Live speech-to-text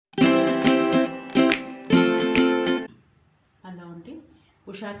అండి.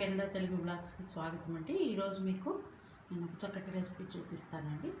 ఉషా కెనడా తెలుగు బ్లాగ్స్కి స్వాగతం అండి. ఈరోజు మీకు నేను ఒక చక్కటి రెసిపీ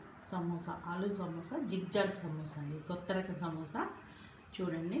చూపిస్తానండి. సమోసా, ఆలూ సమోసా, జిగ్జాగ్ సమోసా అండి, కొత్త రకం సమోసా.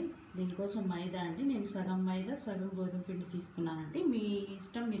 చూడండి, దీనికోసం మైదా అండి. నేను సగం మైదా సగం గోధుమ పిండి తీసుకున్నానండి. మీ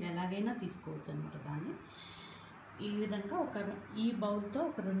ఇష్టం, మీరు ఎలాగైనా తీసుకోవచ్చు అనమాట. దాన్ని ఈ విధంగా ఈ బౌల్తో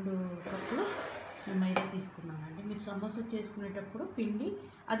ఒక 2 కప్పులు మైదా తీసుకున్నానండి. మీరు సమోసా చేసుకునేటప్పుడు పిండి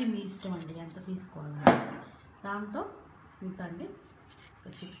అది మీ ఇష్టం అండి, ఎంత తీసుకోవాలండి. దాంతో ఇంత అండి,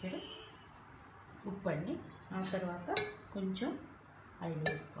 ఒక చిటికెడు ఉప్పు అండి. ఆ తర్వాత కొంచెం ఆయిల్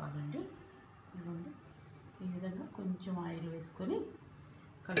వేసుకోవాలండి. ఇదిగోండి, ఈ విధంగా కొంచెం ఆయిల్ వేసుకొని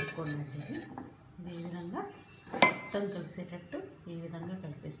కలుపుకోండి. ఇది ఈ విధంగా మొత్తం కలిసేటట్టు ఈ విధంగా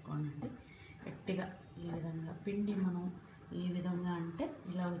కలిపేసుకోండి. గట్టిగా ఈ విధంగా పిండి మనం ఈ విధంగా అంటే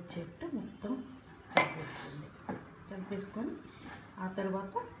ఇలా వచ్చేట్టు మొత్తం కలిపేసుకొని ఆ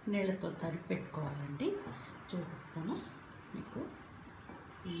తర్వాత నీళ్ళతో తడిపి పెట్టుకోవాలండి. చూపిస్తాను మీకు.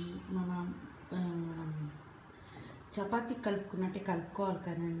 మన చపాతీ కలుపుకున్నట్టే కలుపుకోవాలి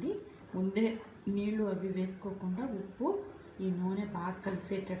కానండి, ముందే నీళ్ళు అవి వేసుకోకుండా ఉప్పు ఈ నూనె బాగా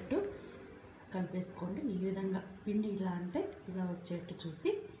కలిసేటట్టు కలిపేసుకోండి. ఈ విధంగా పిండి ఇలా అంటే ఇలా వచ్చేట్టు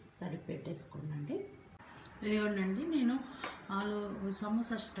చూసి తడిపి పెట్టేసుకోండి. ఇదిగోండి, నేను ఆలు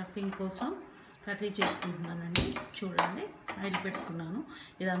సమోసా స్టఫింగ్ కోసం కర్రీ చేసుకుంటున్నానండి. చూడండి, ఆయిల్ పెట్టుకున్నాను.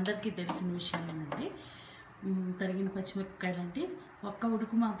 ఇది అందరికీ తెలిసిన విషయమేనండి. తరిగిన పచ్చిమిరపకాయలండి, ఒక్క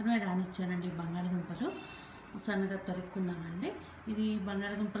ఉడుకు మాత్రమే రానిచ్చానండి. బంగాళదుంపలు సన్నగా తరుక్కున్నానండి. ఇది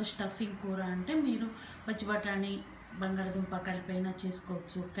బంగాళదుంపల స్టఫింగ్ కూర అంటే మీరు పచ్చి బఠానీ బంగాళదుంప కలిపైనా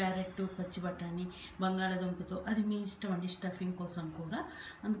చేసుకోవచ్చు. క్యారెట్ పచ్చి బఠానీ బంగాళదుంపతో, అది మీ ఇష్టం అండి. స్టఫింగ్ కోసం కూర,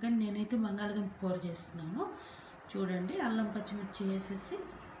 అందుకని నేనైతే బంగాళదుంప కూర చేస్తున్నాను. చూడండి, అల్లం పచ్చిమిర్చి వేసేసి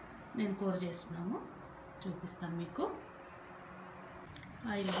నేను కూర చేస్తున్నాను, చూపిస్తాను మీకు.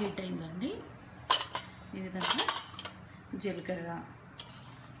 ఆయిల్ హీట్ అయిందండి. ఈ విధంగా జీలకర్ర,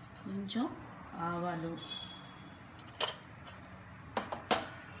 కొంచెం ఆవాలు,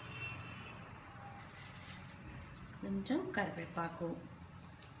 కొంచెం కరివేపాకు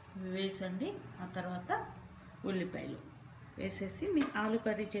వేసండి. ఆ తర్వాత ఉల్లిపాయలు వేసేసి మీ ఆలు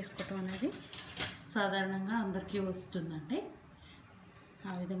కర్రీ చేసుకోవటం అనేది సాధారణంగా అందరికీ వస్తుందండి.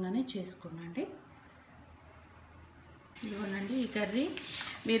 ఆ విధంగానే చేసుకోండి. ఇదిగోనండి, ఈ కర్రీ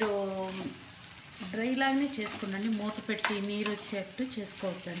మీరు డ్రై లాగానే చేసుకోండి. మూత పెట్టి నీరు వచ్చేటట్టు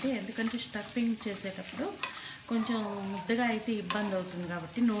చేసుకోవచ్చండి. ఎందుకంటే స్టఫింగ్ చేసేటప్పుడు కొంచెం ముద్దగా అయితే ఇబ్బంది అవుతుంది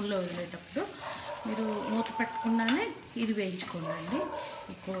కాబట్టి నూనెలో వదిలేటప్పుడు మీరు మూత పెట్టకుండానే ఇది వేయించుకోండి.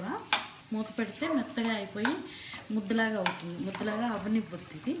 ఈ కూర మూత పెడితే మెత్తగా అయిపోయి ముద్దలాగా అవుతుంది, ముద్దలాగా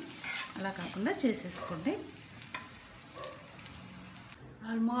అవనివ్వద్దు. ఇది అలా కాకుండా చేసేసుకోండి.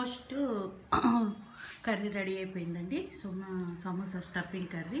 ఆల్మోస్ట్ కర్రీ రెడీ అయిపోయిందండి. సమోసా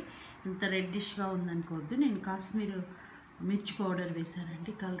స్టఫింగ్ కర్రీ ఇంత రెడ్డిష్గా ఉందనుకోవద్దు. నేను కాశ్మీర్ మిర్చి పౌడర్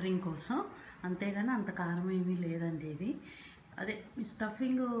వేశానండి కలరింగ్ కోసం, అంతేగాని అంత కారం ఏమీ లేదండి. ఇది అదే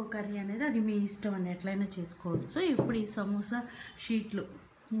స్టఫింగ్ కర్రీ అనేది అది మీ ఇష్టం అండి, ఎట్లయినా చేసుకోవచ్చు. ఇప్పుడు ఈ సమోసా షీట్లు,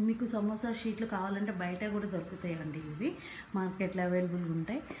 మీకు సమోసా షీట్లు కావాలంటే బయట కూడా దొరుకుతాయండి. ఇవి మార్కెట్లో అవైలబుల్గా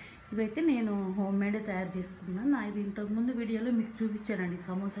ఉంటాయి. ఇవైతే నేను హోమ్ మేడ్ తయారు చేసుకున్నాను. ఇది ఇంతకుముందు వీడియోలో మీకు చూపించానండి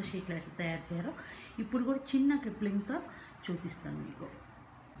సమోసా షీట్లు ఎట్లా తయారు చేయాలో. ఇప్పుడు కూడా చిన్న క్లిప్లింగ్తో చూపిస్తాను మీకు.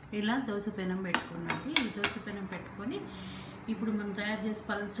 ఇలా దోశ పెనం పెట్టుకున్నాండి. ఈ దోశ పెనం పెట్టుకొని ఇప్పుడు మనం తయారు చేసి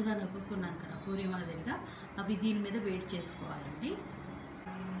పలుచగా నొక్కున్నాం కదా పూరి మాదిరిగా, అవి దీని మీద వేడి చేసుకోవాలండి.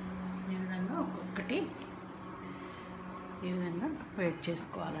 ఈ విధంగా ఒక్కొక్కటి ఈ విధంగా వేడి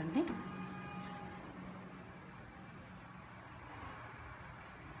చేసుకోవాలండి.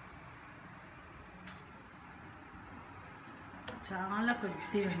 చాలా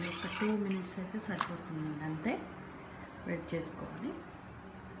కొద్దిగా అండి, ఒక 2 మినిట్స్ అయితే సరిపోతుందండి, అంతే. వెయిట్ చేసుకోవాలి.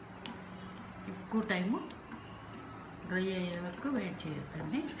 ఎక్కువ టైము డ్రై అయ్యే వరకు వెయిట్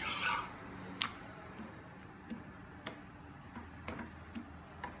చేయొద్దండి.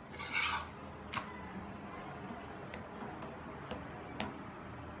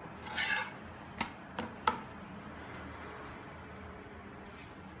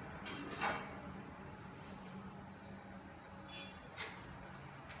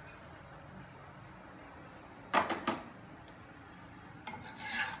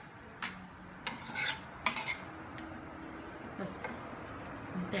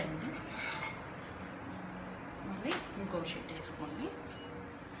 అంతే అండి. మళ్ళీ ఇంకో షీట్ వేసుకోండి.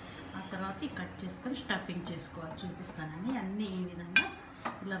 ఆ తర్వాత కట్ చేసుకొని స్టఫింగ్ చేసుకోవాలి, చూపిస్తానండి. అన్నీ ఈ విధంగా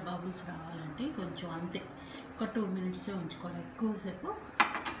ఇలా బబుల్స్ రావాలండి. కొంచెం అంతే, ఒక 2 మినిట్స్ ఉంచుకోవాలి, ఎక్కువసేపు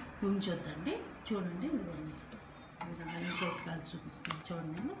ఉంచొద్దండి. చూడండి, ఇదిగోండి ఈ విధంగా ఇంకోటి కాదు చూపిస్తాను.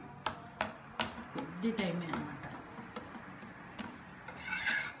 చూడండి, నేను కొద్ది టైమే అనమాట.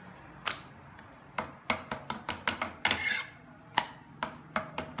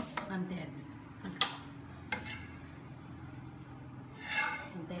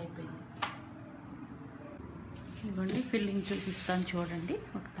 ఫిల్లింగ్ చూపిస్తాను చూడండి.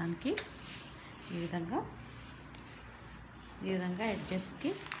 ఒకదానికి ఈ విధంగా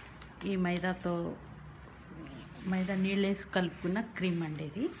ఎడ్జెస్కి ఈ మైదా నీళ్ళు వేసి కలుపుకున్న క్రీమ్ అండి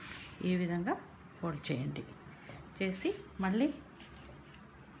ఇది. ఈ విధంగా ఫోల్డ్ చేయండి. చేసి మళ్ళీ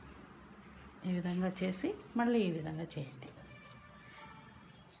ఈ విధంగా చేసి మళ్ళీ ఈ విధంగా చేయండి.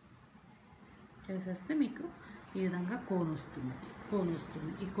 చేసేస్తే మీకు ఈ విధంగా కోన్ వస్తుంది.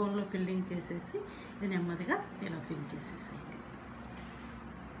 ఈ కోన్లో ఫిల్లింగ్ చేసేసి ఇది నెమ్మదిగా ఇలా ఫిల్ చేసేసేయండి.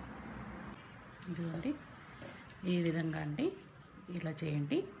 ఇదిగోండి ఈ విధంగా అండి ఇలా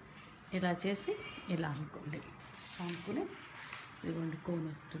చేయండి. ఇలా చేసి ఇలా అనుకోండి. అనుకుని ఇదిగోండి కోన్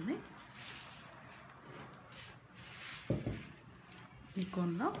వస్తుంది. ఈ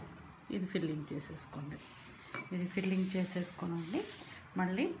కోన్లో ఇది ఫిల్లింగ్ చేసేసుకోండి. ఇది ఫిల్లింగ్ చేసేసుకోనండి.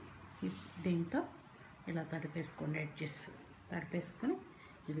 మళ్ళీ దీంతో ఇలా తడిపేసుకోండి. ఎడ్జెస్ తడిపేసుకొని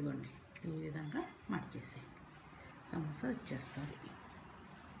ఇదిగోండి ఈ విధంగా మడిచేసేయండి. సమోసా వచ్చేస్తుంది.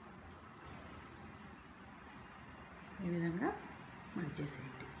 ఈ విధంగా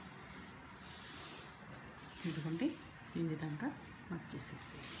మడిచేసేయండి. ఇదిగోండి ఈ విధంగా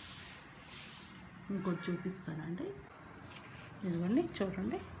మడిచేసేసేయండి. ఇంకోటి చూపిస్తానండి. ఇదిగోండి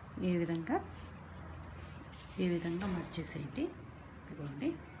చూడండి ఈ విధంగా మడిచేసేయండి. ఇదిగోండి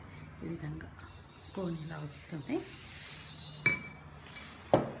ఈ విధంగా కోన్ ఇలా వస్తుంది.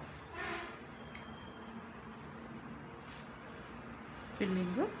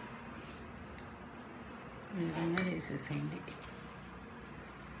 ఫిల్లింగ్ ఈ విధంగా వేసేసేయండి.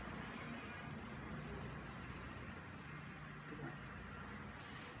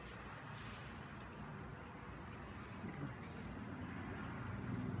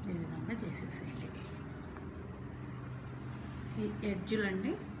 ఈ విధంగా చేసేసేయండి. ఈ ఎడ్జులు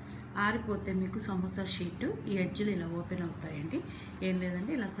అండి ఆరిపోతే మీకు సమోసా షీట్ ఈ ఎడ్జులు ఇలా ఓపెన్ అవుతాయండి. ఏం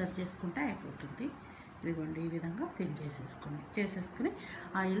లేదండి ఇలా సర్వ్ చేసుకుంటే అయిపోతుంది. ఇదిగోండి ఈ విధంగా ఫిల్ చేసేసుకుని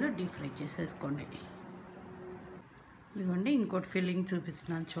ఆయిల్లో డీప్ ఫ్రై చేసేసుకోండి. ఇదిగోండి ఇంకోటి ఫిల్లింగ్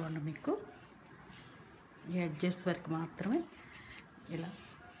చూపిస్తున్నాను చూడండి. మీకు ఈ ఎడ్జెస్ వరకు మాత్రమే ఇలా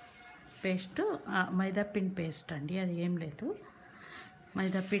పేస్ట్ మైదాపిండి పేస్ట్ అండి. అది ఏం లేదు,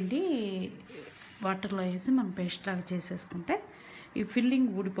 మైదాపిండి వాటర్లో వేసి మనం పేస్ట్ లాగా చేసేసుకుంటే ఈ ఫిల్లింగ్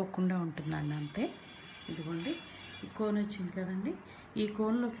ఊడిపోకుండా ఉంటుందండి. అంతే. ఇదిగోండి ఈ కోన్ వచ్చింది కదండి. ఈ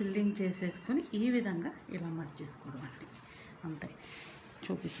కోన్లో ఫిల్లింగ్ చేసేసుకొని ఈ విధంగా ఇలా మర్చేసుకోవడం అండి. అంతే.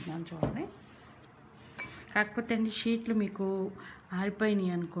 చూపిస్తున్నాను చూడండి. కాకపోతే అండి షీట్లు మీకు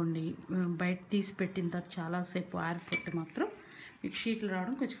ఆరిపోయినాయి అనుకోండి, బయట తీసి పెట్టిన తర్వాత చాలాసేపు ఆరిపోతే మాత్రం మీకు షీట్లు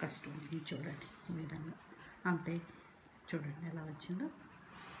రావడం కొంచెం కష్టం ఉంటుంది. చూడండి ఈ విధంగా. అంతే. చూడండి ఎలా వచ్చిందో.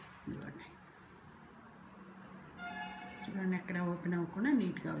 ఇదిగోండి చూడండి ఎక్కడ ఓపెన్ అవ్వకుండా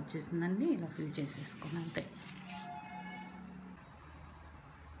నీట్గా వచ్చేసిందండి. ఇలా ఫిల్ చేసేసుకోండి. అంతే.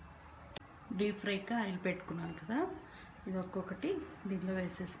 డీప్ ఫ్రైకి ఆయిల్ పెట్టుకున్నాను కదా, ఇది ఒక్కొక్కటి దీనిలో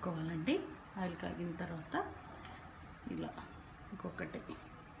వేసేసుకోవాలండి. ఆయిల్ కాగిన తర్వాత ఇలా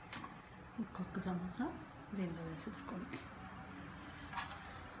ఒక్కొక్క సమోసా దీనిలో వేసేసుకోండి.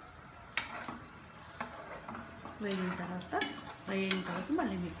 ఫ్రై అయిన తర్వాత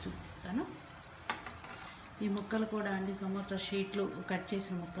మళ్ళీ మీకు చూపిస్తాను. ఈ ముక్కలు కూడా అండి సమోసా షీట్లు కట్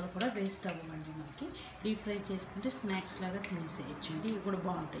చేసిన ముక్కలు కూడా వేస్ట్ అవ్వమండి. మనకి డీప్ ఫ్రై చేసుకుంటే స్నాక్స్ లాగా తినేసేయచ్చండి. ఇవి కూడా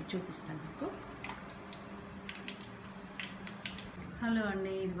బాగుంటాయి. చూపిస్తాను మీకు. హలో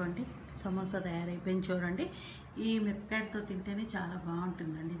అండి, ఇదిగోండి సమోసా తయారైపోయింది చూడండి. ఈ మిరపకాయలతో తింటేనే చాలా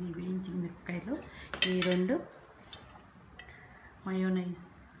బాగుంటుందండి. ఇది వేయించిన మిరపకాయలు, ఈ రెండు మయోనైజ్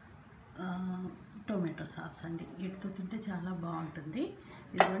టొమాటో సాస్ అండి. వీటితో తింటే చాలా బాగుంటుంది.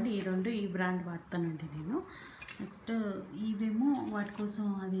 ఇదిగోండి ఈ రెండు ఈ బ్రాండ్ వాడతానండి నేను. నెక్స్ట్ ఇవేమో వాటి కోసం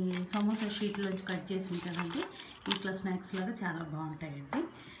అది సమోసా షీట్లోంచి కట్ చేసి కదండి. ఇట్లా స్నాక్స్ లాగా చాలా బాగుంటాయండి.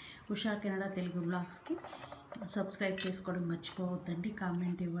 ఉషా కెనడా తెలుగు బ్లాగ్స్కి సబ్స్క్రైబ్ చేసుకోవడం మర్చిపోవద్దండి.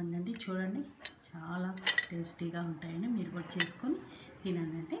 కామెంట్ ఇవ్వండి. చూడండి చాలా టేస్టీగా ఉంటాయండి. మీరు కూడా చేసుకొని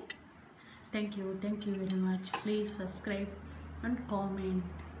తినండి. Thank you very much. Please subscribe and comment,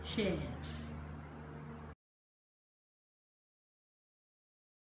 share.